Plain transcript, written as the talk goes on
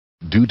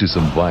Due to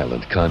some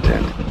violent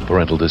content,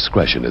 parental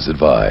discretion is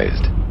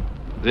advised.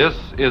 This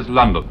is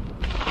London.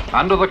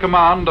 Under the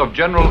command of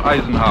General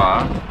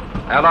Eisenhower,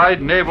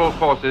 Allied naval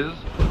forces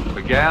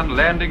began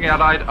landing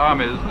Allied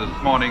armies this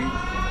morning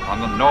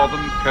on the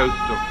northern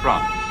coast of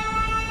France.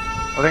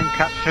 I didn't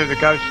catch who the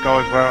ghost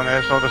guys were on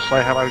here, so I'll just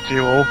say hello to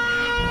you all.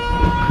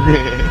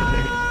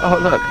 Oh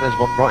look, there's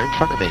one right in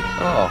front of me.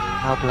 Oh,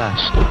 how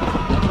blessed.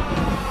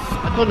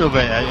 I don't know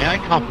about that, I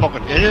can't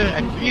fucking do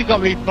it. You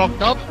got me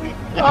fucked up.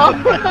 You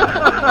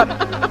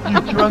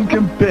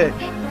drunken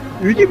bitch.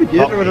 Who'd you be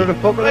doing with the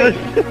fuck like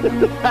this?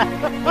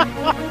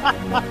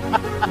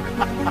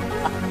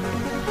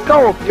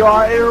 Go, you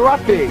are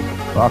erupting.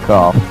 Fuck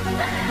off.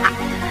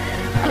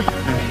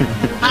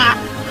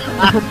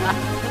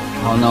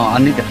 Oh no, I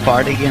need to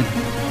fart again.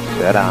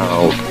 Get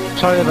out.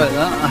 Sorry about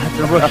that, I had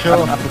to rush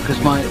off because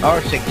my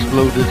arse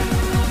exploded.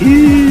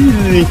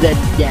 Ooh,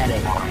 that's daddy.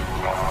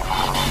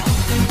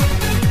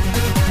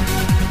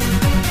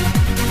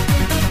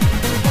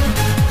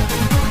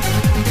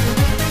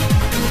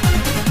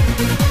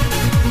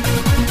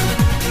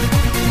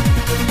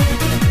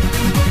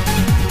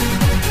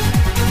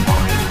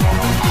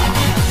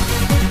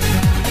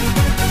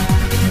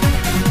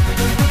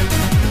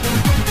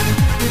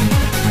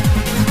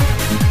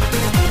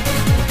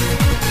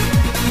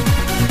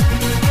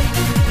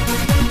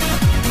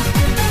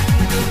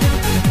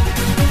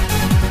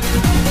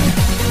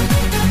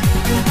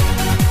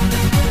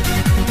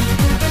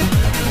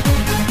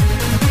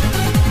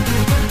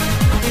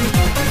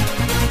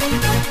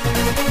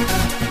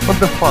 What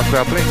the fuck?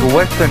 We're playing the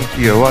Western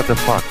here, what the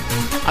fuck?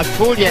 I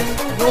told you,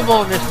 no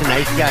more Mr.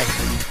 Nice Guy.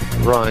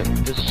 Right,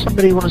 does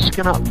somebody want to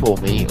skin up for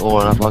me,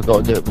 or have I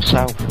got to do it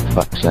myself, for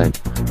fuck's sake?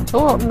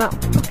 Open that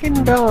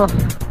fucking door.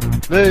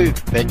 Move,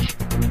 bitch.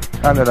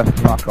 Canada,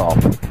 fuck off.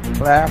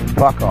 Claire,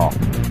 fuck off.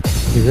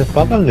 He's a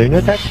fucking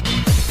lunatic.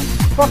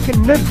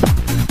 Fucking noob.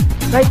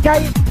 Right,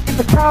 guys,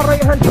 the car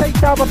right hand side,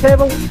 Dabber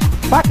Devil.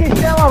 Back in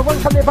cellar, one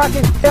from the back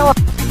in cellar.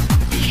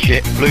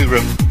 Shit, blue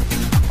room.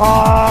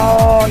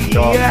 Oh,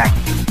 yes!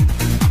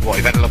 What,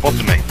 you've had a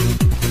lobotomy?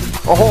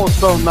 A horse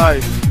so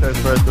nice, says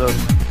Fred.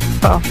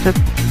 Bastard.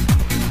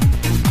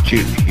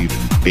 Duke, you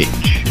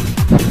bitch.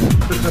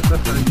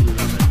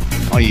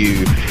 Are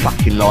you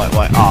fucking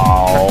lightweight?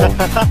 Oh,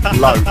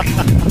 bloke.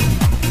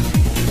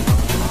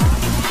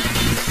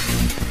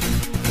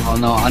 Oh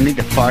no, I need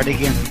to fart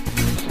again.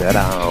 Get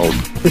out.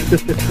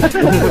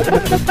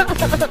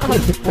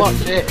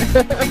 What's it?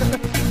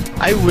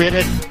 I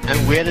waited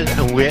and waited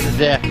and waited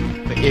there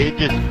for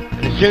ages,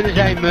 and as soon as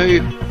I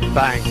moved,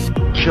 bang.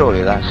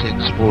 Surely that's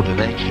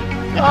insubordination.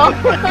 You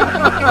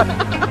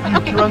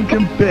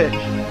drunken bitch.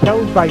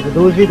 Killed by the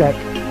dozy dick.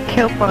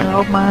 Killed by an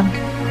old man.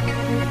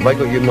 Have I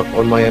got you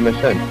on my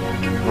MSN?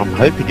 I'm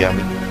hoping you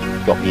haven't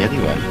got me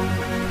anyway.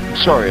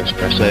 Sorry,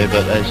 Espresso,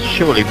 but there's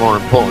surely more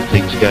important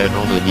things going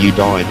on than you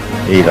dying.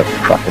 Eat a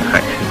fucking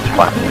action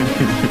twat.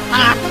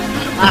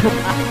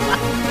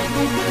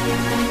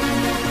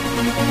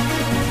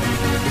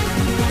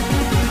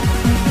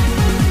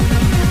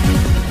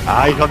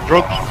 He's on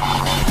drugs.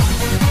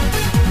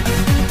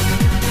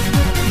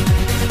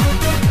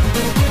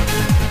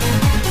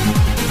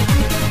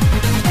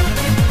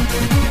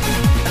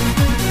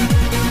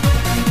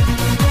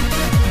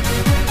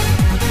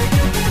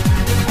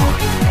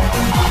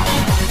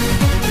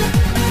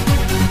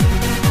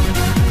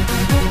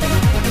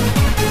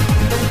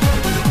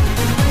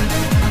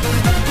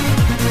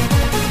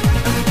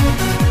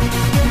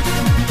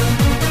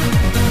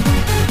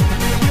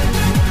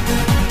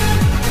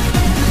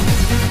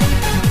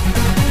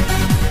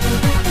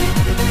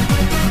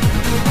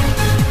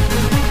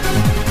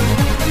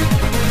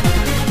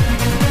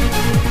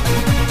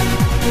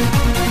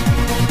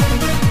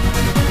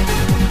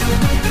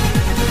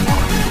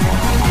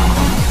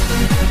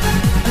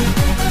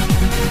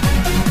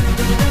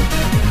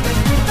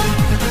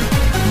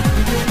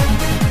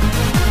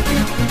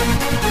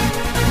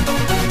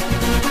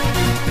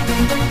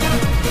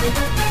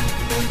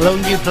 Hello,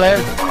 new player.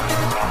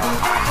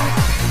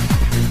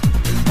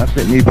 That's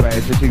it, new player.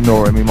 Just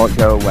ignore him. He might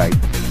go away.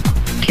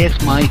 Kiss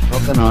my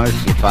fucking arse,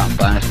 you fat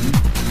bastard.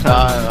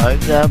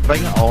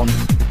 Bring it on.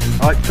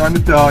 Right, time to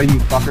die, you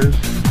fuckers.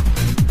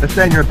 They're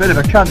saying you're a bit of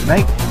a cunt,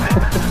 mate.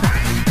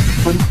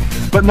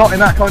 but not in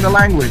that kind of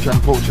language,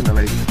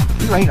 unfortunately.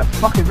 You ain't a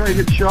fucking very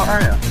good shot,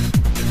 are you?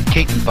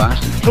 Cheeky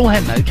bastard. Throw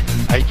him out.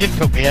 He just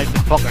took me out the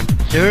fucking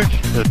sewers.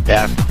 The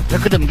death.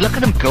 Look at him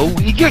go.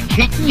 You're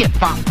cheating, you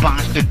fat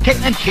bastard. Take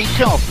them cheats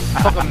off.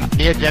 Fucking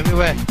kids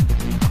everywhere.